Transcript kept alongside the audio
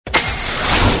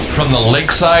from the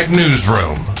Lakeside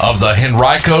Newsroom of the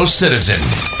Henrico Citizen,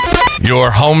 your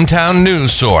hometown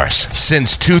news source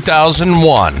since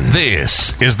 2001.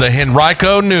 This is the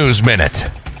Henrico News Minute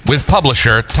with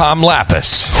publisher Tom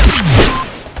Lapis.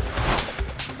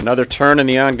 Another turn in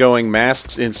the ongoing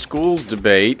masks in schools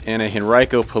debate, and a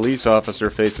Henrico police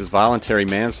officer faces voluntary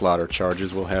manslaughter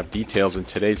charges. We'll have details in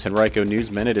today's Henrico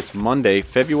News Minute. It's Monday,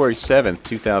 February 7th,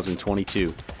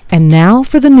 2022. And now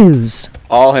for the news.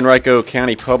 All Henrico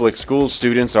County public school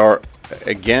students are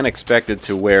again expected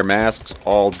to wear masks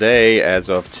all day as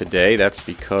of today. That's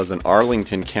because an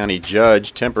Arlington County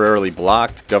judge temporarily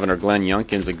blocked Governor Glenn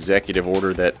Youngkin's executive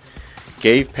order that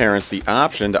gave parents the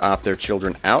option to opt their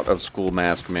children out of school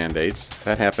mask mandates.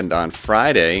 That happened on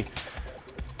Friday.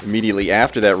 Immediately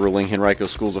after that ruling, Henrico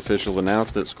schools officials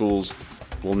announced that schools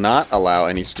will not allow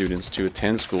any students to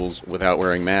attend schools without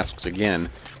wearing masks again.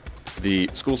 The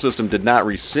school system did not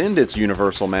rescind its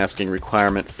universal masking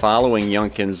requirement following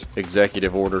Youngkin's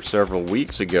executive order several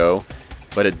weeks ago,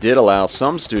 but it did allow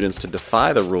some students to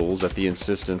defy the rules at the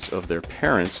insistence of their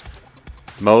parents.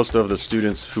 Most of the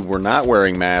students who were not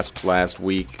wearing masks last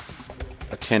week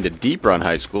attended Deep Run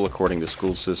High School, according to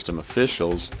school system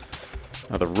officials.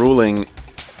 Now, the ruling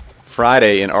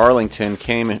Friday in Arlington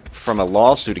came from a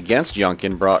lawsuit against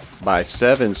Youngkin brought by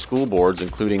 7 school boards,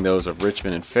 including those of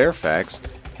Richmond and Fairfax.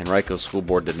 Henrico School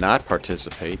Board did not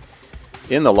participate.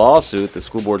 In the lawsuit, the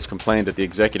school boards complained that the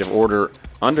executive order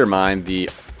undermined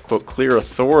the, quote, clear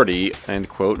authority, end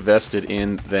quote, vested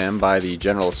in them by the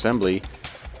General Assembly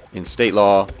in state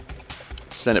law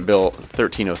Senate Bill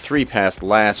 1303 passed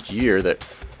last year that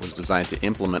was designed to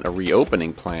implement a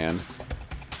reopening plan.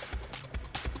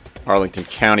 Arlington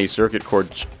County Circuit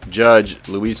Court Judge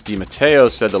Luis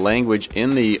DiMatteo said the language in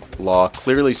the law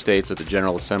clearly states that the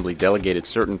General Assembly delegated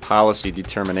certain policy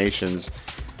determinations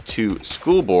to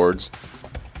school boards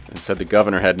and said the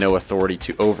governor had no authority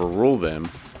to overrule them.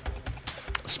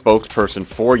 A spokesperson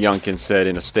for Youngkin said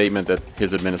in a statement that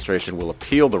his administration will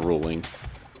appeal the ruling.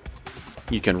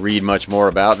 You can read much more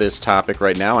about this topic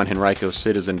right now on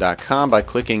henricocitizen.com by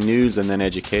clicking News and then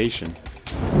Education.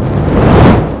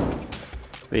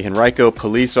 The Henrico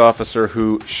police officer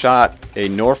who shot a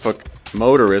Norfolk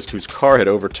motorist whose car had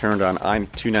overturned on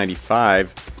I-295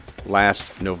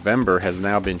 last November has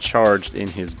now been charged in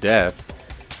his death.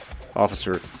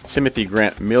 Officer Timothy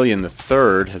Grant Million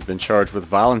III has been charged with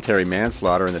voluntary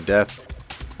manslaughter in the death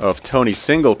of Tony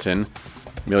Singleton.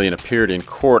 Million appeared in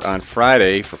court on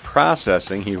Friday for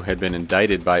processing. He had been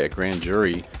indicted by a grand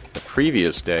jury the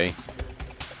previous day.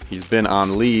 He's been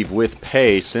on leave with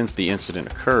pay since the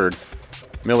incident occurred.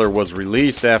 Miller was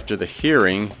released after the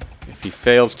hearing. If he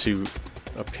fails to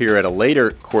appear at a later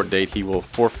court date, he will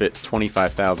forfeit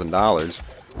 $25,000.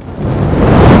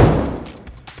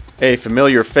 A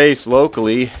familiar face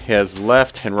locally has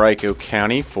left Henrico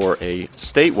County for a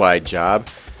statewide job.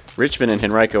 Richmond and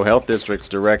Henrico Health District's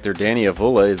director Danny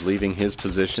Avula is leaving his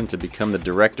position to become the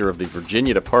director of the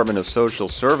Virginia Department of Social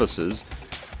Services.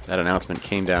 That announcement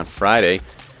came down Friday.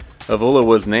 Avula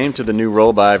was named to the new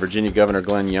role by Virginia Governor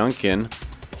Glenn Youngkin.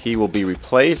 He will be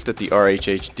replaced at the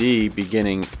RHHD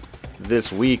beginning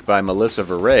this week by Melissa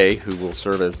Verrey, who will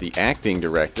serve as the acting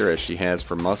director, as she has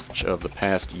for much of the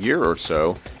past year or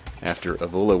so, after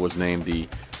Avula was named the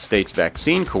state's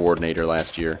vaccine coordinator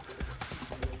last year.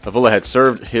 Avula had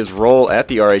served his role at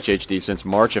the RHHD since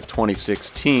March of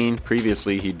 2016.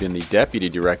 Previously, he'd been the deputy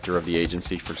director of the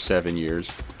agency for 7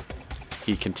 years.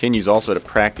 He continues also to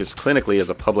practice clinically as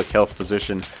a public health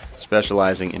physician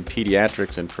specializing in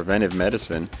pediatrics and preventive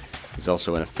medicine. He's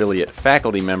also an affiliate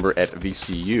faculty member at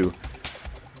VCU.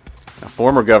 Now,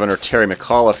 former Governor Terry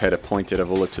McAuliffe had appointed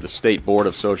Avula to the State Board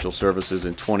of Social Services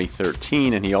in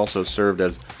 2013, and he also served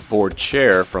as board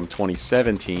chair from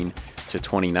 2017 to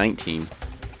 2019.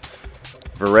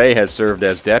 Verrey has served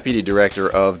as deputy director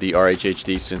of the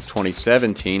RHHD since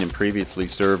 2017 and previously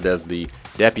served as the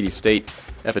deputy state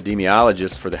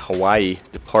epidemiologist for the Hawaii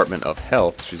Department of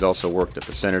Health. She's also worked at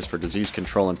the Centers for Disease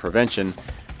Control and Prevention.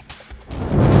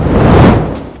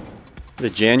 The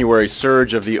January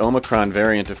surge of the Omicron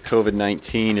variant of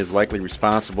COVID-19 is likely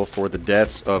responsible for the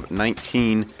deaths of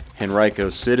 19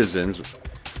 Henrico citizens.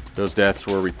 Those deaths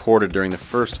were reported during the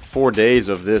first 4 days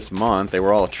of this month. They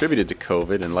were all attributed to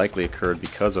COVID and likely occurred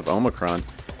because of Omicron.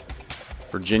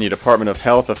 Virginia Department of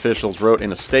Health officials wrote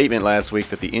in a statement last week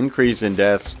that the increase in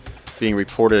deaths being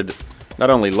reported not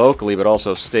only locally but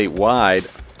also statewide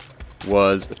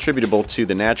was attributable to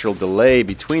the natural delay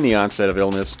between the onset of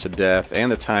illness to death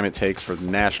and the time it takes for the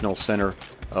National Center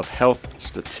of Health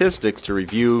Statistics to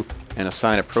review and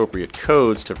assign appropriate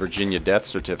codes to Virginia death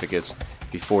certificates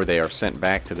before they are sent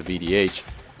back to the VDH.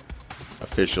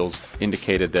 officials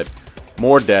indicated that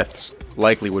more deaths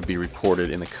likely would be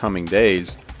reported in the coming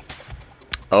days.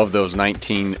 Of those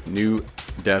 19 new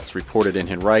deaths reported in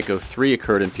Henrico, 3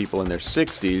 occurred in people in their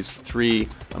 60s, 3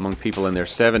 among people in their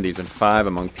 70s, and 5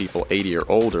 among people 80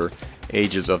 or older.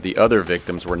 Ages of the other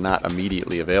victims were not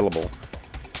immediately available.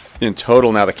 In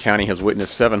total, now the county has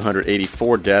witnessed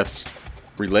 784 deaths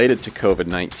related to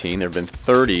COVID-19. There have been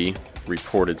 30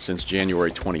 reported since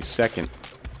January 22nd.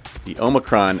 The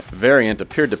Omicron variant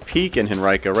appeared to peak in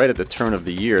Henrico right at the turn of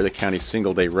the year. The county's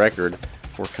single-day record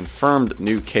for confirmed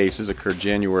new cases occurred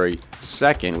January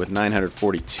 2nd with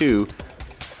 942.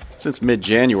 Since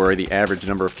mid-January, the average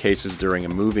number of cases during a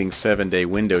moving 7-day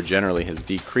window generally has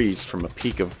decreased from a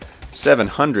peak of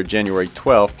 700 January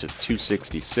 12th to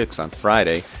 266 on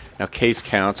Friday. Now, case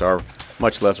counts are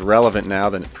much less relevant now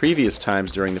than at previous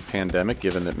times during the pandemic,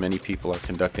 given that many people are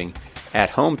conducting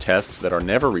at-home tests that are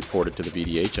never reported to the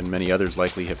VDH, and many others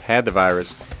likely have had the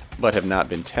virus but have not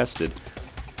been tested.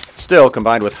 Still,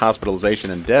 combined with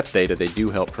hospitalization and death data, they do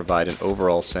help provide an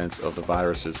overall sense of the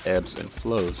virus's ebbs and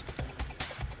flows.